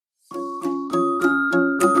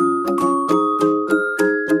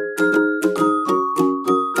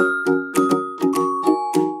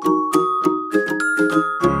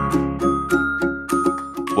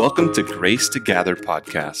Welcome to Grace to Gather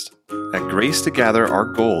podcast. At Grace to Gather, our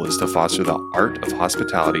goal is to foster the art of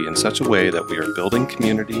hospitality in such a way that we are building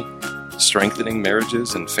community, strengthening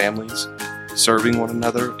marriages and families, serving one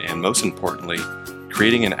another, and most importantly,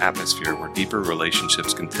 creating an atmosphere where deeper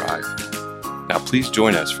relationships can thrive. Now please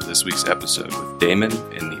join us for this week's episode with Damon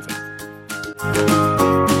and Neva.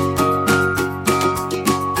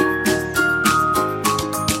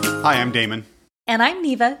 Hi, I'm Damon. And I'm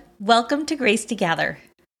Neva. Welcome to Grace to Gather.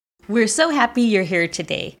 We're so happy you're here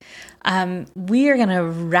today. We are going to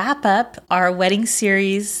wrap up our wedding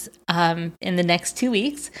series in the next 2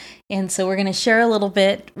 weeks. And so we're going to share a little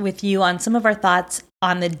bit with you on some of our thoughts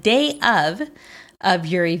on the day of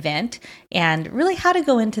your event and really how to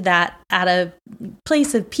go into that at a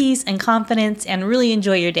place of peace and confidence and really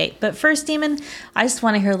enjoy your day. But first, Damon, I just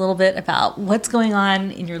want to hear a little bit about what's going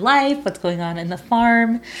on in your life, what's going on in the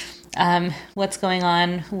farm, what's going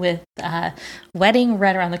on with wedding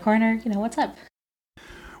right around the corner. What's up?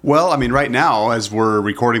 Well, right now, as we're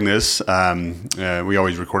recording this, we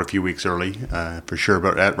always record a few weeks early, for sure.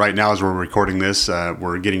 But right now, as we're recording this,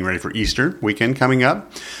 we're getting ready for Easter weekend coming up.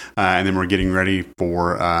 And then we're getting ready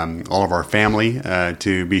for all of our family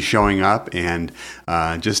to be showing up and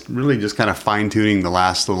just kind of fine-tuning the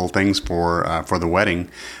last little things for the wedding.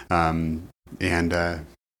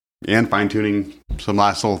 And fine-tuning some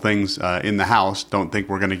last little things in the house. Don't think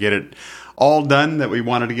we're going to get it all done that we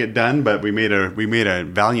wanted to get done, but we made a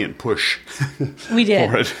valiant push. We did.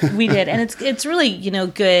 For it. We did, and it's really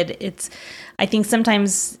good. I think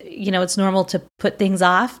sometimes it's normal to put things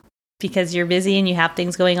off because you're busy and you have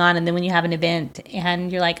things going on, and then when you have an event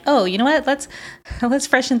and you're like, oh, you know what? Let's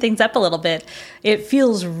freshen things up a little bit. It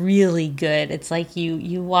feels really good. It's like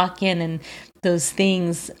you walk in and those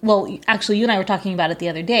things. Well, actually, you and I were talking about it the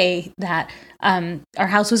other day that our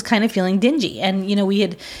house was kind of feeling dingy, and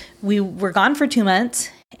we were gone for 2 months,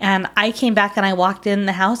 and I came back and I walked in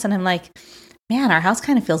the house and I'm like, man, our house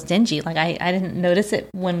kind of feels dingy. Like I didn't notice it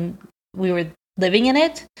when we were living in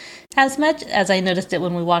it as much as I noticed it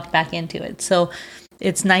when we walked back into it. So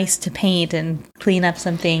it's nice to paint and clean up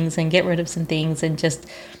some things and get rid of some things and just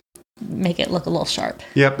make it look a little sharp.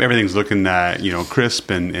 Yep, everything's looking crisp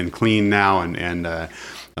and clean now, and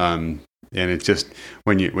it's just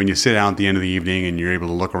when you sit down at the end of the evening and you're able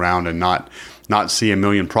to look around and not see a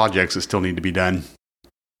million projects that still need to be done.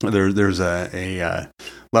 There's a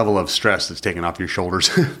level of stress that's taken off your shoulders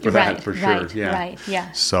for that, for sure.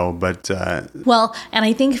 Yeah. So, but well, and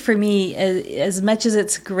I think for me, as much as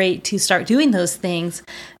it's great to start doing those things,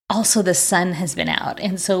 also the sun has been out,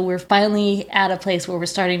 and so we're finally at a place where we're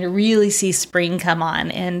starting to really see spring come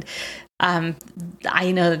on, and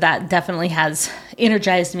I know that definitely has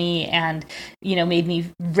energized me and, made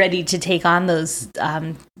me ready to take on those,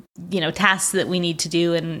 tasks that we need to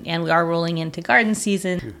do. And we are rolling into garden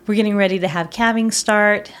season. We're getting ready to have calving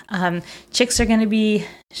start. Chicks are going to be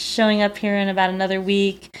showing up here in about another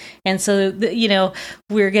week. And so,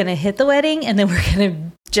 we're going to hit the wedding, and then we're going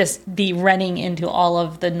to just be running into all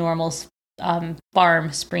of the normal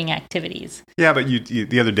farm spring activities. Yeah, but you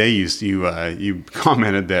the other day you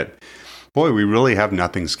commented that, boy, we really have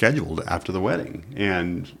nothing scheduled after the wedding.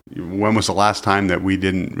 And when was the last time that we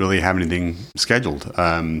didn't really have anything scheduled,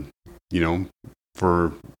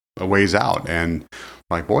 for a ways out? And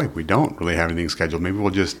like, boy, we don't really have anything scheduled. Maybe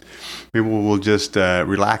we'll just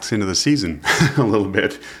relax into the season a little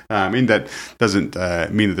bit. That doesn't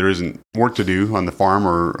mean that there isn't work to do on the farm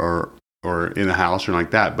or in the house or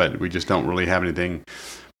like that, but we just don't really have anything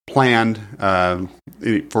planned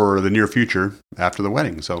for the near future after the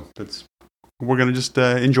wedding. So we're going to just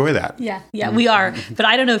enjoy that. Yeah, we are. But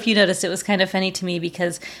I don't know if you noticed, it was kind of funny to me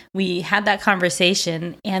because we had that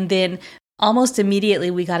conversation, and then almost immediately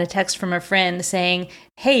we got a text from a friend saying,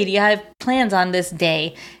 hey, do you have plans on this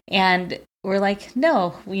day? And we're like,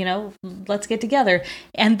 no, let's get together.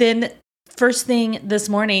 And then first thing this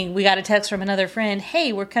morning, we got a text from another friend,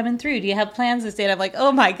 hey, we're coming through. Do you have plans this day? And I'm like,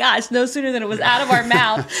 oh my gosh, no sooner than it was out of our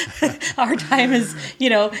mouth. Our time is,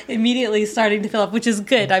 immediately starting to fill up, which is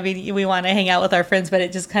good. We want to hang out with our friends, but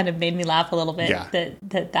it just kind of made me laugh a little bit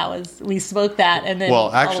that was, we spoke that. And then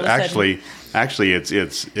actually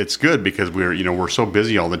it's good because we're so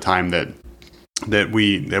busy all the time that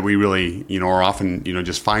we really are often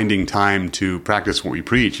just finding time to practice what we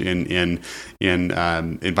preach in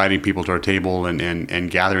inviting people to our table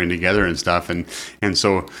and gathering together and stuff, and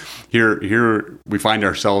so here we find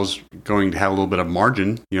ourselves going to have a little bit of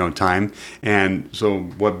margin time, and so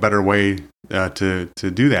what better way to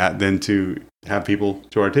do that than to have people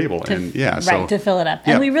to our table to fill it up.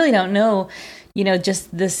 And we really don't know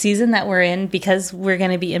just the season that we're in, because we're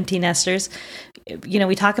going to be empty nesters.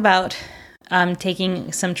 We talk about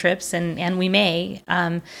taking some trips, and we may.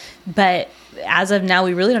 But as of now,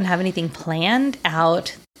 we really don't have anything planned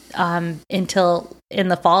out until in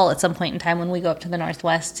the fall at some point in time when we go up to the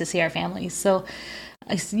Northwest to see our families. So,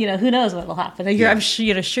 who knows what will happen. I'm sure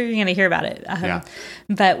you're going to hear about it.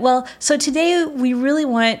 But so today we really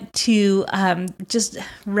want to just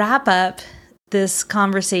wrap up this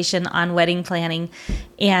conversation on wedding planning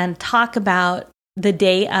and talk about the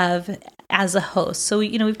day of as a host. So,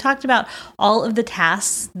 we've talked about all of the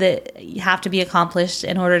tasks that have to be accomplished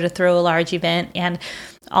in order to throw a large event and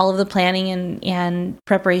all of the planning and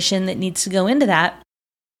preparation that needs to go into that.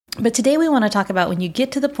 But today we want to talk about when you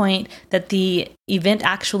get to the point that the event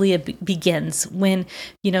actually begins, when,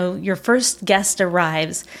 your first guest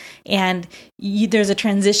arrives and there's a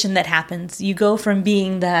transition that happens. You go from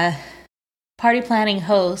being the party planning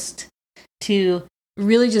host to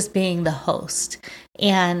really just being the host.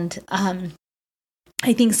 And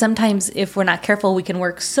I think sometimes if we're not careful, we can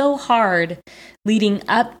work so hard leading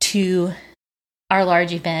up to our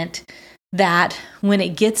large event that when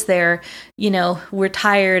it gets there, we're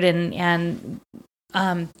tired and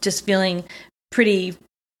just feeling pretty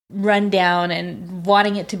run down and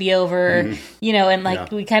wanting it to be over, and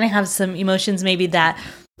we kind of have some emotions maybe that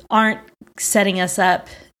aren't setting us up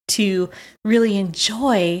to really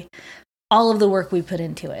enjoy all of the work we put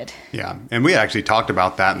into it. Yeah. And we actually talked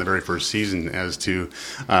about that in the very first season as to,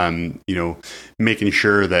 making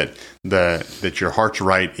sure that that your heart's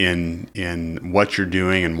right in what you're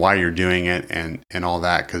doing and why you're doing it and all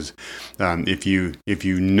that. Because if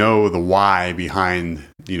you know the why behind,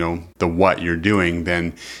 the what you're doing,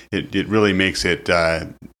 then it really makes it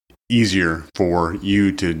easier for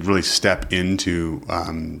you to really step into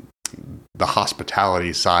the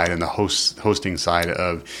hospitality side and the hosting side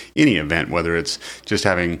of any event, whether it's just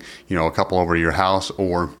having, a couple over to your house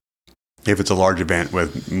or if it's a large event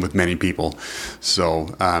with many people.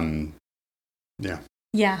 So, yeah.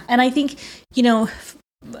 Yeah. And I think,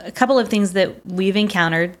 a couple of things that we've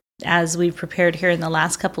encountered as we've prepared here in the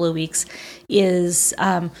last couple of weeks is,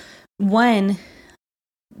 one,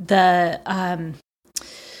 the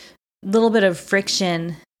little bit of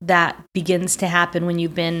friction that begins to happen when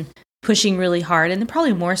you've been pushing really hard, and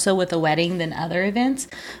probably more so with a wedding than other events,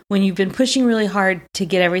 when you've been pushing really hard to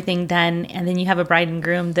get everything done, and then you have a bride and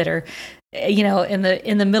groom that are, in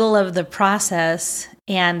the middle of the process,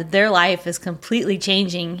 and their life is completely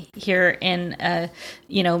changing here in a,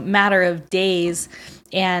 matter of days.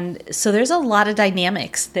 And so there's a lot of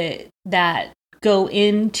dynamics that go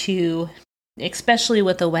into, especially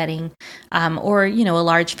with a wedding, or, a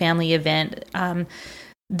large family event,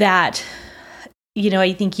 that,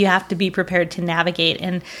 I think you have to be prepared to navigate.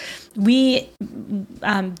 And we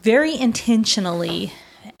very intentionally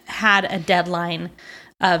had a deadline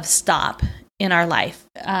of stop in our life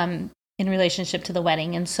in relationship to the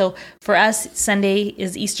wedding. And so for us, Sunday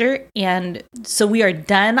is Easter. And so we are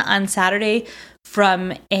done on Saturday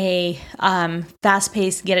from a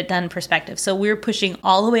fast-paced, get-it-done perspective. So we're pushing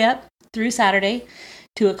all the way up through Saturday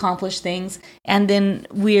to accomplish things. And then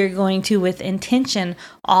we're going to, with intention,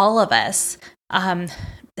 all of us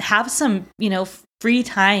have some, free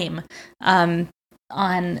time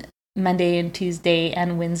on Monday and Tuesday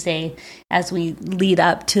and Wednesday as we lead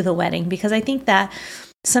up to the wedding. Because I think that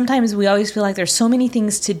sometimes we always feel like there's so many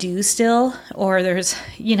things to do still, or there's,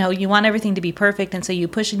 you want everything to be perfect. And so you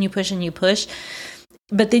push and you push and you push.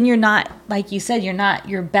 But then you're not, like you said, you're not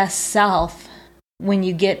your best self when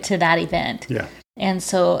you get to that event. Yeah. And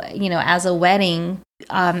so, as a wedding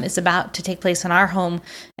is about to take place in our home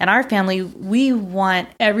and our family, we want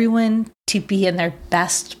everyone to be in their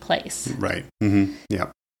best place. Right. Mm-hmm.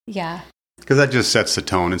 Yeah. Yeah. Because that just sets the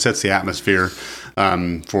tone. It sets the atmosphere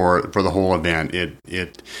for the whole event.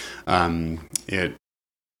 It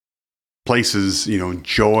places,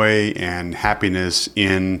 joy and happiness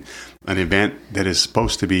in an event that is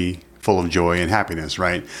supposed to be full of joy and happiness,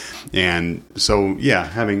 right? And so, yeah,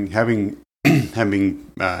 having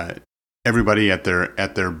everybody at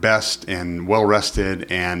their best and well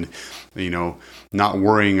rested, and not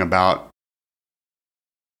worrying about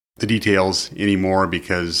the details anymore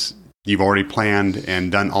because you've already planned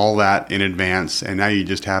and done all that in advance, and now you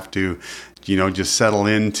just have to just settle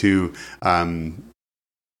into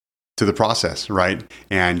to the process, right?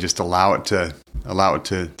 And just allow it to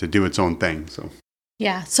do its own thing. So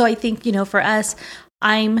yeah. So I think, for us,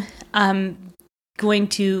 I'm going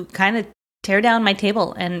to kind of tear down my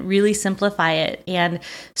table and really simplify it and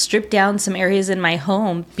strip down some areas in my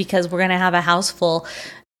home, because we're going to have a house full.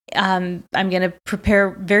 I'm going to prepare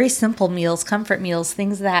very simple meals, comfort meals,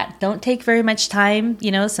 things that don't take very much time,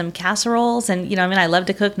 some casseroles. And, I love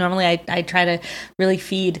to cook. Normally I try to really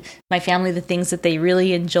feed my family the things that they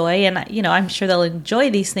really enjoy. And, I'm sure they'll enjoy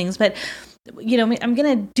these things, but, I'm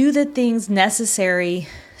going to do the things necessary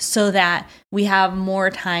so that we have more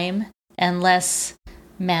time and less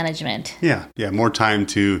management. Yeah. More time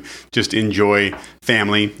to just enjoy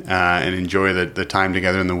family and enjoy the time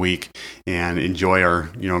together in the week and enjoy our,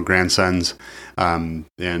 grandsons and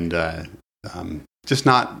just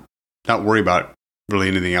not worry about really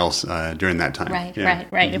anything else during that time. Right.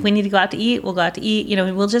 Mm-hmm. If we need to go out to eat, we'll go out to eat.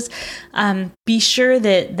 We'll just be sure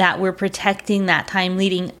that we're protecting that time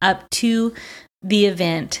leading up to the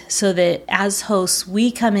event so that as hosts,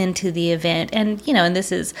 we come into the event and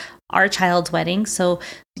this is our child's wedding. So,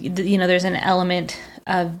 there's an element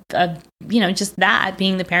of just that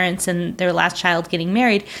being the parents and their last child getting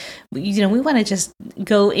married. We want to just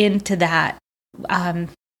go into that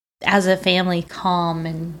as a family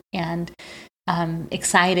calm and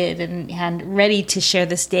excited and ready to share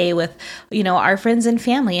this day with, our friends and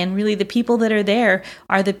family. And really the people that are there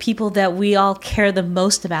are the people that we all care the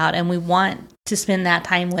most about and we want to spend that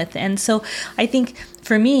time with. And so I think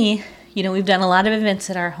for me, we've done a lot of events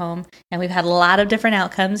at our home and we've had a lot of different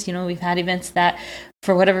outcomes. We've had events that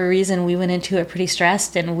for whatever reason we went into it pretty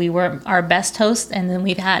stressed and we weren't our best host. And then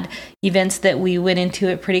we've had events that we went into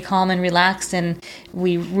it pretty calm and relaxed and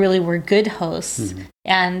we really were good hosts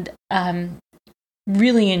and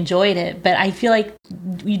really enjoyed it. But I feel like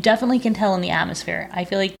you definitely can tell in the atmosphere. I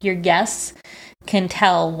feel like your guests can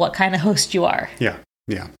tell what kind of host you are. Yeah,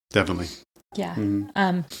 definitely. Yeah.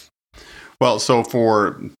 Mm-hmm. Well, so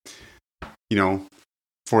for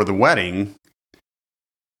the wedding,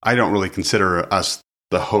 I don't really consider us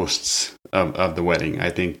the hosts of the wedding. I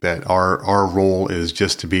think that our role is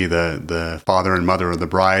just to be the father and mother of the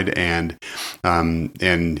bride and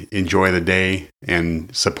enjoy the day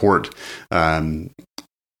and support Alina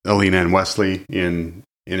and Wesley in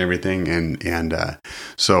everything. And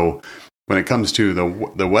so when it comes to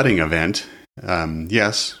the wedding event,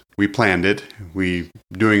 yes, we planned it. We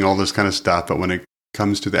doing all this kind of stuff, but when it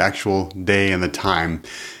comes to the actual day and the time,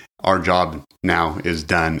 our job now is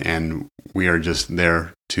done and we are just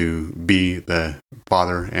there to be the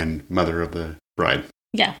father and mother of the bride.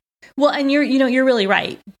 Yeah. Well, and you're really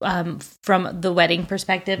right from the wedding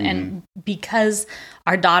perspective. Mm-hmm. And because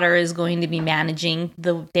our daughter is going to be managing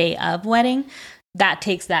the day of wedding, that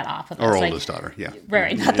takes that off of us. Our oldest daughter, yeah.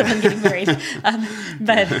 Right, not the one getting married.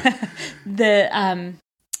 But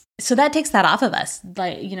so that takes that off of us.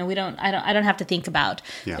 Like, I don't have to think about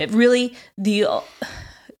it. Really,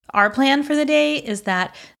 our plan for the day is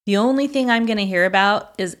that the only thing I'm going to hear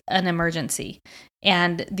about is an emergency.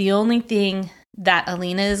 And the only thing that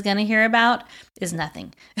Alina is going to hear about is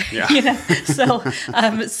nothing. Yeah. So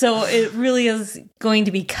it really is going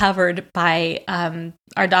to be covered by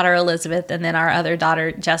our daughter Elizabeth, and then our other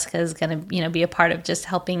daughter Jessica is going to be a part of just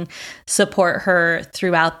helping support her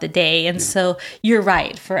throughout the day. And so you're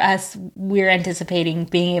right. For us, we're anticipating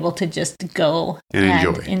being able to just go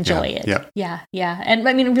and enjoy it. Yeah. Yeah. And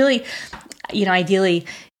I mean, really, ideally,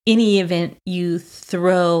 any event you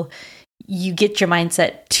throw, you get your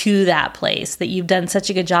mindset to that place, that you've done such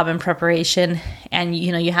a good job in preparation and,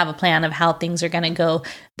 you have a plan of how things are going to go,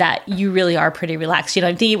 that you really are pretty relaxed.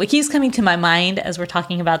 I'm thinking what keeps coming to my mind as we're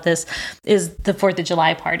talking about this is the 4th of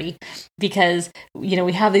July party, because,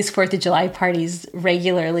 we have these 4th of July parties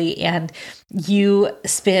regularly and you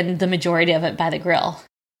spend the majority of it by the grill.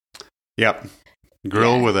 Yep.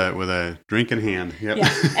 Grill with a drink in hand. Yep.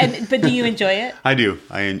 Yeah. But do you enjoy it? I do.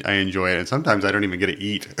 I enjoy it, and sometimes I don't even get to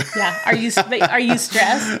eat. Yeah. Are you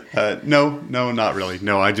stressed? No, not really.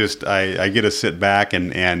 No, I just I get to sit back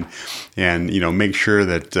and make sure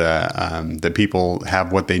that that people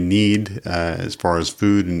have what they need as far as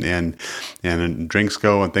food and drinks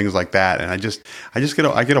go and things like that. And I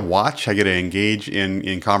get to watch. I get to engage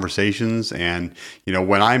in conversations, and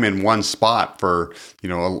when I'm in one spot for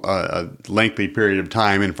a lengthy period of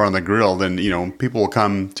time in front of the grill, then people will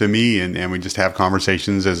come to me and we just have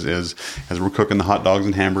conversations as we're cooking the hot dogs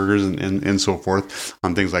and hamburgers and so forth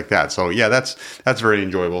on things like that. So yeah, that's very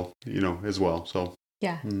enjoyable as well. So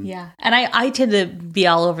yeah. And I tend to be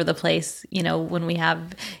all over the place when we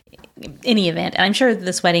have any event, and I'm sure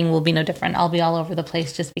this wedding will be no different. I'll be all over the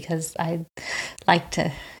place just because I like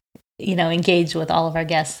to engage with all of our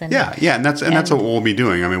guests. And that's what we'll be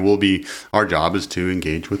doing. I mean, our job is to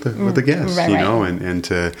engage with the guests, right. And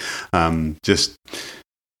to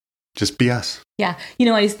just be us. Yeah.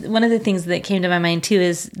 One of the things that came to my mind too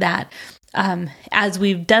is that as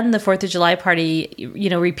we've done the 4th of July party,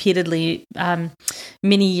 repeatedly,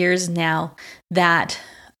 many years now, that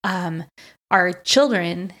our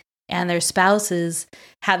children and their spouses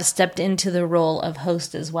have stepped into the role of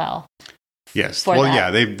host as well. Yes. Well,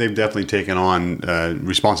 yeah, they've definitely taken on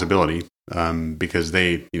responsibility because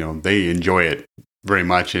they enjoy it very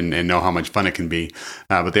much and know how much fun it can be,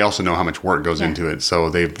 but they also know how much work goes into it. So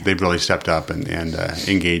they've really stepped up and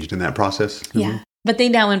engaged in that process. Yeah. Mm-hmm. But they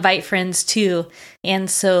now invite friends too. And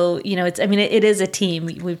so, it is a team.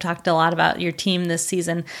 We've talked a lot about your team this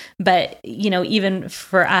season, but, even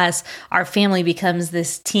for us, our family becomes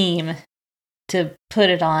this team to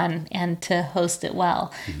put it on and to host it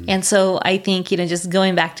well. Mm-hmm. And so I think, just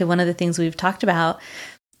going back to one of the things we've talked about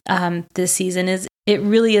this season is it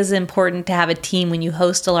really is important to have a team when you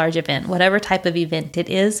host a large event, whatever type of event it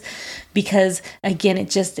is, because again,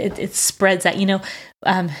 it spreads out,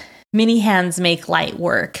 many hands make light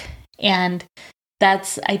work. And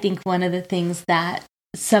that's, I think, one of the things that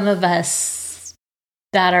some of us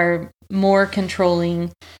that are more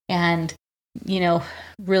controlling and,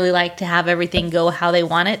 really like to have everything go how they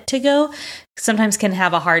want it to go, sometimes can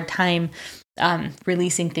have a hard time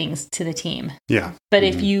releasing things to the team. Yeah. But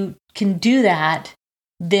if you can do that,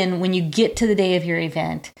 then when you get to the day of your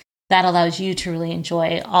event, that allows you to really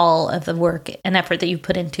enjoy all of the work and effort that you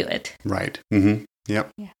put into it. Right. Mm-hmm.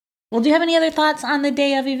 Yep. Yeah. Well, do you have any other thoughts on the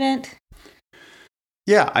day of event?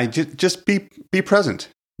 Yeah, I just be present.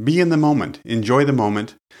 Be in the moment. Enjoy the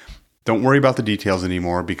moment. Don't worry about the details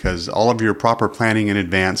anymore because all of your proper planning in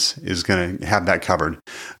advance is going to have that covered.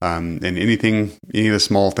 And any of the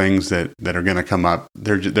small things that are going to come up,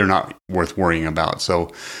 they're not worth worrying about. So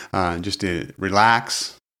just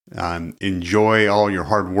relax, enjoy all your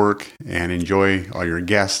hard work and enjoy all your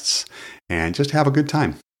guests and just have a good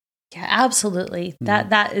time. Yeah, absolutely.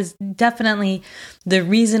 That is definitely the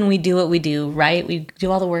reason we do what we do, right? We do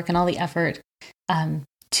all the work and all the effort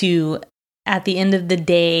to, at the end of the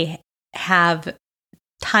day, have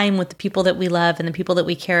time with the people that we love and the people that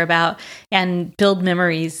we care about and build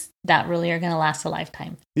memories that really are going to last a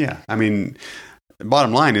lifetime. Yeah. I mean, the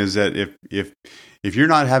bottom line is that if you're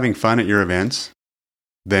not having fun at your events,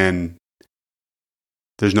 then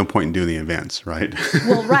there's no point in doing the events, right?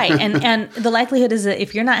 Well, right. And the likelihood is that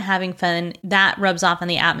if you're not having fun, that rubs off on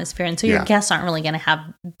the atmosphere. And so your guests aren't really going to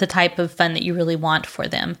have the type of fun that you really want for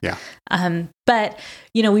them. Yeah. But,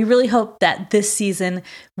 we really hope that this season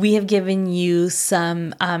we have given you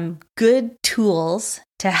some good tools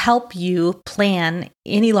to help you plan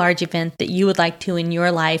any large event that you would like to in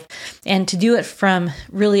your life and to do it from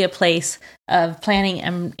really a place of planning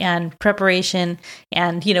and preparation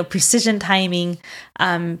and, precision timing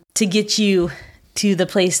to get you to the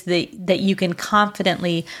place that you can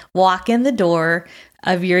confidently walk in the door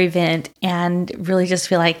of your event and really just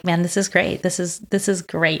feel like, man, this is great. This is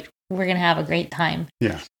great. We're going to have a great time.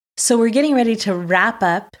 Yeah. So we're getting ready to wrap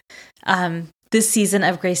up this season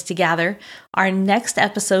of Grace to Gather. Our next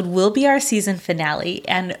episode will be our season finale,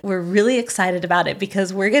 and we're really excited about it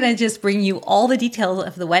because we're going to just bring you all the details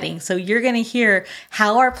of the wedding. So you're going to hear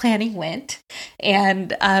how our planning went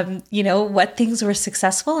and, what things were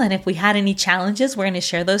successful. And if we had any challenges, we're going to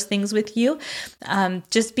share those things with you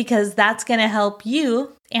just because that's going to help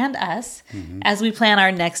you and us as we plan our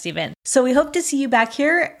next event. So we hope to see you back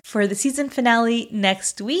here for the season finale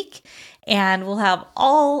next week, and we'll have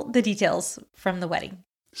all the details from the wedding.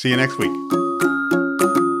 See you next week.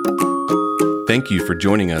 Thank you for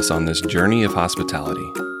joining us on this journey of hospitality.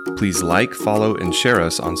 Please like, follow, and share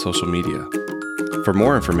us on social media. For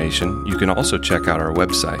more information, you can also check out our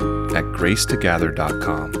website at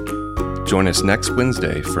gracetogather.com. Join us next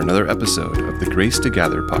Wednesday for another episode of the Grace to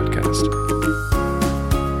Gather podcast.